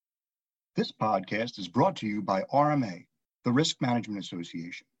This podcast is brought to you by RMA, the Risk Management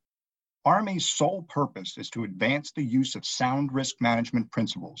Association. RMA's sole purpose is to advance the use of sound risk management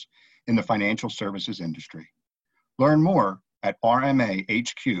principles in the financial services industry. Learn more at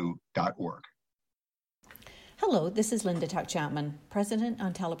rmahq.org. Hello, this is Linda Tuck Chapman, President,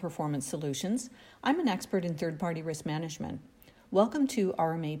 Ontala Performance Solutions. I'm an expert in third-party risk management. Welcome to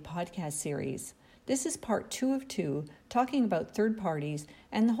RMA podcast series. This is part 2 of 2, talking about third parties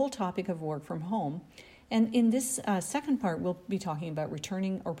and the whole topic of work from home. And in this second part, we'll be talking about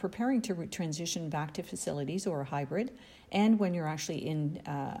returning or preparing to transition back to facilities or a hybrid, and when you're actually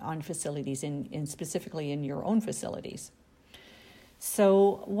on facilities, in specifically in your own facilities.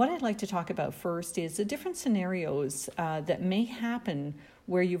 So what I'd like to talk about first is the different scenarios that may happen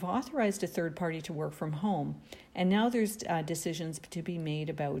where you've authorized a third party to work from home, and now there's decisions to be made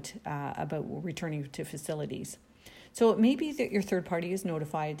about returning to facilities. So it may be that your third party has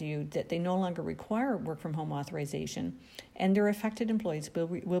notified you that they no longer require work from home authorization, and their affected employees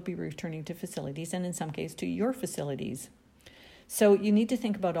will be returning to facilities, and in some cases to your facilities. So you need to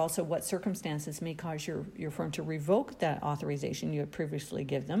think about also what circumstances may cause your firm to revoke that authorization you had previously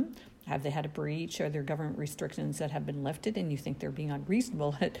given them. Have they had a breach? Are there government restrictions that have been lifted and you think they're being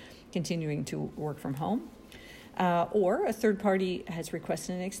unreasonable at continuing to work from home? Or a third party has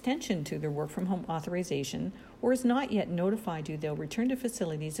requested an extension to their work from home authorization or has not yet notified you they'll return to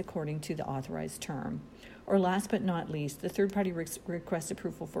facilities according to the authorized term. Or last but not least, the third party requests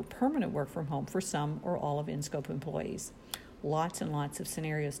approval for permanent work from home for some or all of in-scope employees. Lots and lots of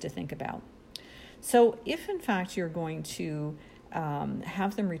scenarios to think about. So if in fact you're going to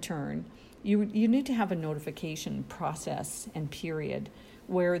have them return, you need to have a notification process and period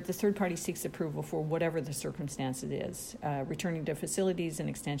where the third party seeks approval for whatever the circumstance it is, returning to facilities, an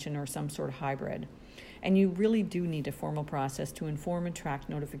extension, or some sort of hybrid. And you really do need a formal process to inform and track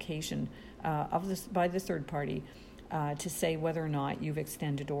notification by the third party to say whether or not you've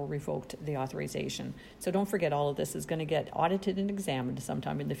extended or revoked the authorization. So don't forget, all of this is going to get audited and examined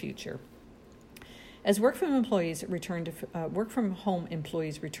sometime in the future. As work from home employees return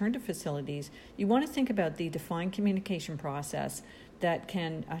to facilities, you want to think about the defined communication process that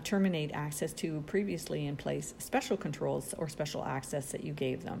can terminate access to previously in place special controls or special access that you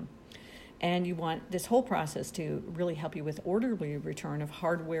gave them. And you want this whole process to really help you with orderly return of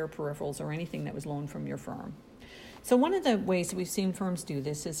hardware, peripherals, or anything that was loaned from your firm. So one of the ways we've seen firms do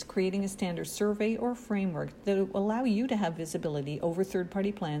this is creating a standard survey or framework that will allow you to have visibility over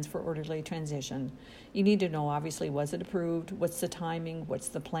third-party plans for orderly transition. You need to know, obviously, was it approved? What's the timing? What's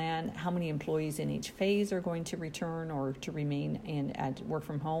the plan? How many employees in each phase are going to return or to remain at work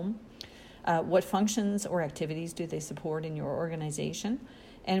from home? What functions or activities do they support in your organization?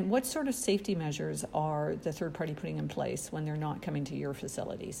 And what sort of safety measures are the third party putting in place when they're not coming to your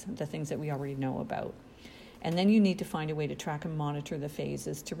facilities, the things that we already know about? And then you need to find a way to track and monitor the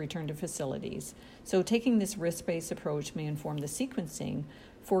phases to return to facilities. So taking this risk-based approach may inform the sequencing.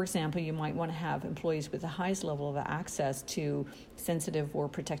 For example, you might want to have employees with the highest level of access to sensitive or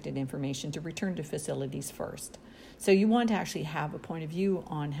protected information to return to facilities first. So you want to actually have a point of view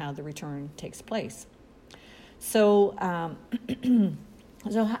on how the return takes place. So, how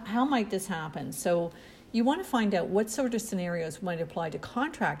might this happen? So you want to find out what sort of scenarios might apply to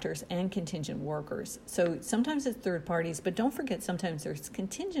contractors and contingent workers. So sometimes it's third parties, but don't forget sometimes there's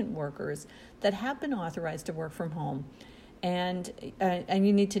contingent workers that have been authorized to work from home. And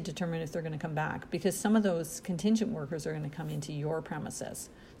you need to determine if they're going to come back, because some of those contingent workers are going to come into your premises.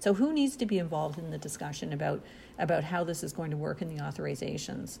 So who needs to be involved in the discussion about how this is going to work in the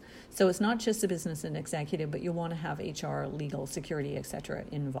authorizations? So it's not just the business and executive, but you want to have HR, legal, security, etc.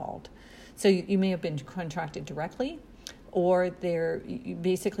 involved. So you may have been contracted directly, or you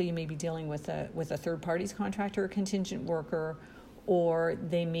may be dealing with a third party's contractor or contingent worker, or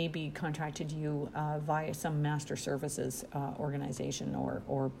they may be contracted you via some master services organization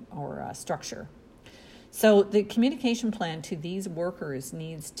or structure. So the communication plan to these workers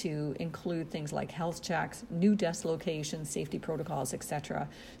needs to include things like health checks, new desk locations, safety protocols, etc.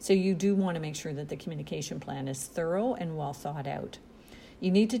 So you do want to make sure that the communication plan is thorough and well thought out.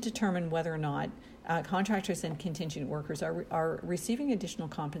 You need to determine whether or not contractors and contingent workers are receiving additional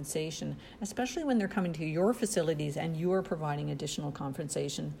compensation, especially when they're coming to your facilities and you are providing additional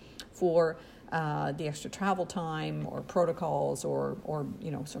compensation for the extra travel time or protocols or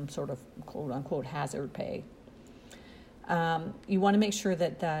some sort of quote unquote hazard pay. You want to make sure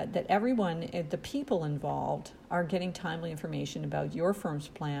that everyone, the people involved, are getting timely information about your firm's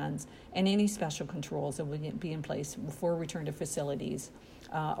plans and any special controls that would be in place for return to facilities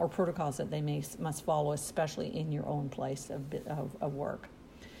or protocols that they must follow, especially in your own place of work.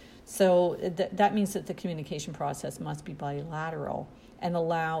 So that means that the communication process must be bilateral and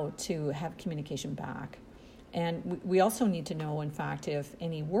allow to have communication back. And we also need to know, in fact, if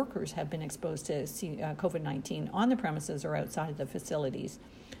any workers have been exposed to COVID-19 on the premises or outside of the facilities,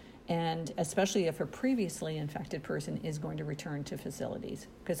 and especially if a previously infected person is going to return to facilities,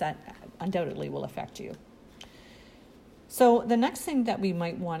 because that undoubtedly will affect you. So the next thing that we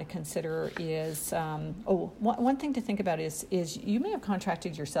might want to consider is, one thing to think about is you may have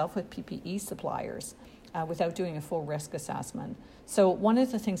contracted yourself with PPE suppliers without doing a full risk assessment. So one of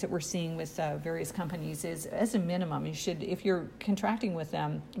the things that we're seeing with various companies is, as a minimum, you should, if you're contracting with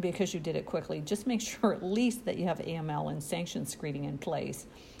them because you did it quickly, just make sure at least that you have AML and sanction screening in place,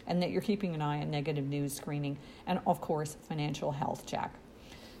 and that you're keeping an eye on negative news screening, and of course, financial health check.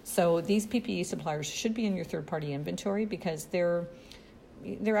 So these PPE suppliers should be in your third-party inventory because they're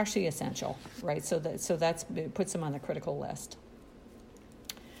actually essential, right? So that's it puts them on the critical list.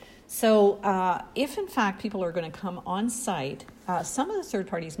 So if in fact people are going to come on site, some of the third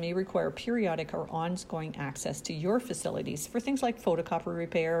parties may require periodic or ongoing access to your facilities for things like photocopier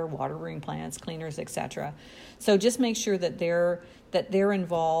repair, watering plants, cleaners, etc. So just make sure that they're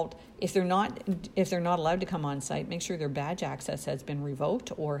involved. If they're not allowed to come on site, make sure their badge access has been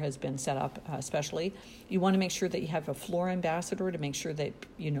revoked or has been set up specially. You want to make sure that you have a floor ambassador to make sure that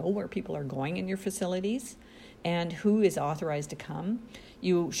you know where people are going in your facilities and who is authorized to come.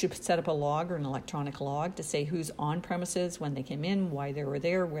 You should set up a log or an electronic log to say who's on premises, when they came in, why they were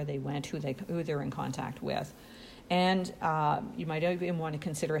there, where they went, who they're in contact with. And you might even want to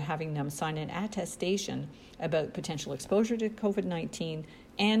consider having them sign an attestation about potential exposure to COVID-19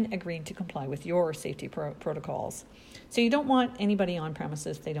 and agreeing to comply with your safety protocols. So you don't want anybody on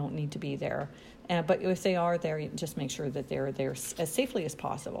premises if they don't need to be there. But if they are there, just make sure that they're there as safely as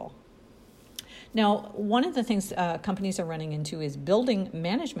possible. Now, one of the things companies are running into is building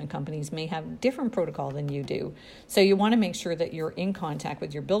management companies may have different protocol than you do. So you want to make sure that you're in contact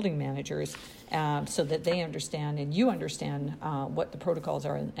with your building managers so that they understand and you understand what the protocols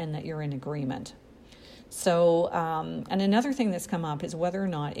are and that you're in agreement. So, and another thing that's come up is whether or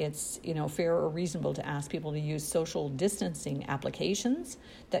not it's, fair or reasonable to ask people to use social distancing applications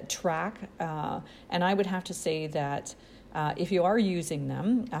that track. And I would have to say that if you are using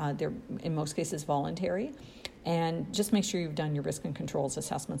them, they're in most cases voluntary, and just make sure you've done your risk and controls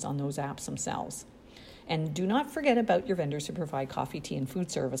assessments on those apps themselves. And do not forget about your vendors who provide coffee, tea, and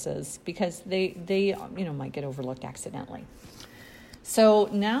food services, because they might get overlooked accidentally. So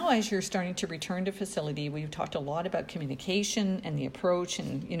now as you're starting to return to facility, we've talked a lot about communication and the approach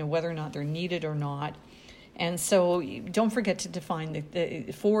and, whether or not they're needed or not. And so don't forget to define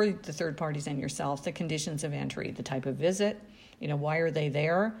for the third parties and yourself, the conditions of entry, the type of visit, why are they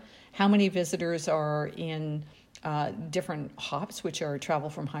there, how many visitors are in different hops, which are travel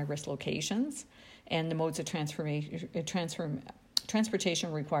from high-risk locations, and the modes of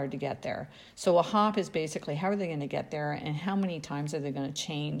transportation required to get there. So a hop is basically how are they going to get there and how many times are they going to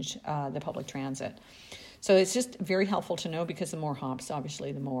change the public transit. So it's just very helpful to know because the more hops,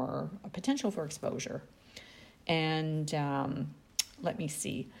 obviously, the more potential for exposure. And let me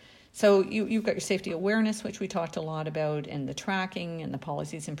see. So you've got your safety awareness, which we talked a lot about, and the tracking and the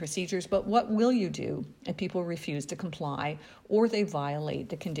policies and procedures. But what will you do if people refuse to comply or they violate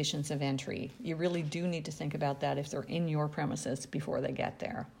the conditions of entry? You really do need to think about that if they're in your premises before they get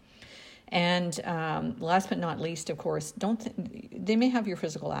there. And last but not least, of course, they may have your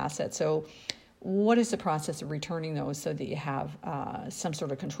physical assets. So what is the process of returning those so that you have some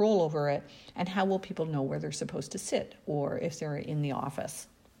sort of control over it? And how will people know where they're supposed to sit or if they're in the office?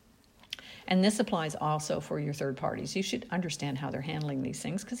 And this applies also for your third parties. You should understand how they're handling these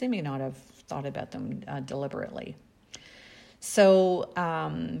things because they may not have thought about them deliberately. So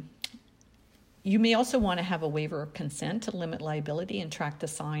you may also want to have a waiver of consent to limit liability and track the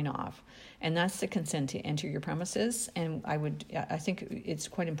sign-off. And that's the consent to enter your premises. And I think it's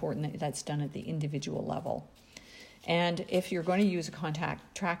quite important that that's done at the individual level. And if you're going to use a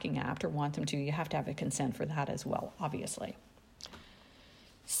contact tracking app or want them to, you have to have a consent for that as well, obviously.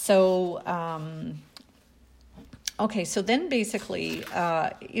 So, so then basically,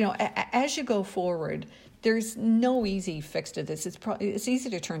 as you go forward, there's no easy fix to this. It's easy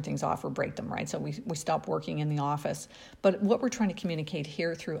to turn things off or break them, right? So we stop working in the office. But what we're trying to communicate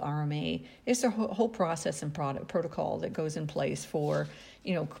here through RMA is the whole process and protocol that goes in place for,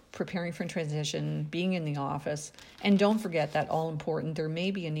 preparing for transition, being in the office. And don't forget that all important, there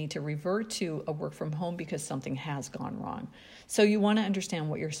may be a need to revert to a work from home because something has gone wrong. So you want to understand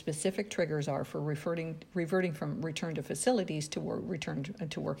what your specific triggers are for reverting from return to facilities to return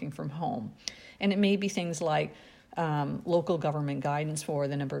to working from home. And it may be things like local government guidance for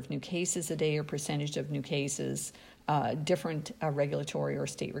the number of new cases a day or percentage of new cases, different regulatory or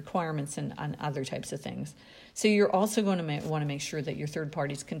state requirements, and other types of things. So you're also going to want to make sure that your third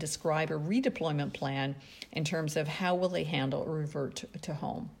parties can describe a redeployment plan in terms of how will they handle a revert to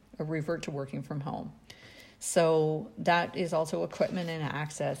home, a revert to working from home. So that is also equipment and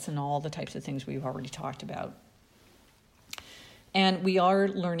access and all the types of things we've already talked about. And we are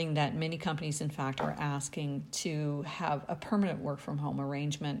learning that many companies, in fact, are asking to have a permanent work from home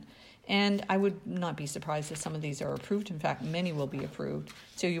arrangement. And I would not be surprised if some of these are approved. In fact, many will be approved.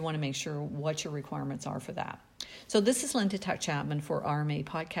 So you want to make sure what your requirements are for that. So this is Linda Tuck Chapman for RMA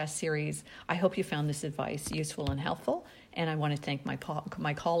podcast series. I hope you found this advice useful and helpful. And I want to thank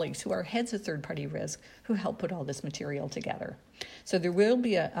my colleagues who are heads of third-party risk who help put all this material together. So there will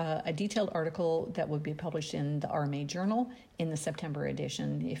be a detailed article that will be published in the RMA Journal in the September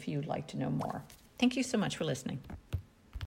edition if you'd like to know more. Thank you so much for listening.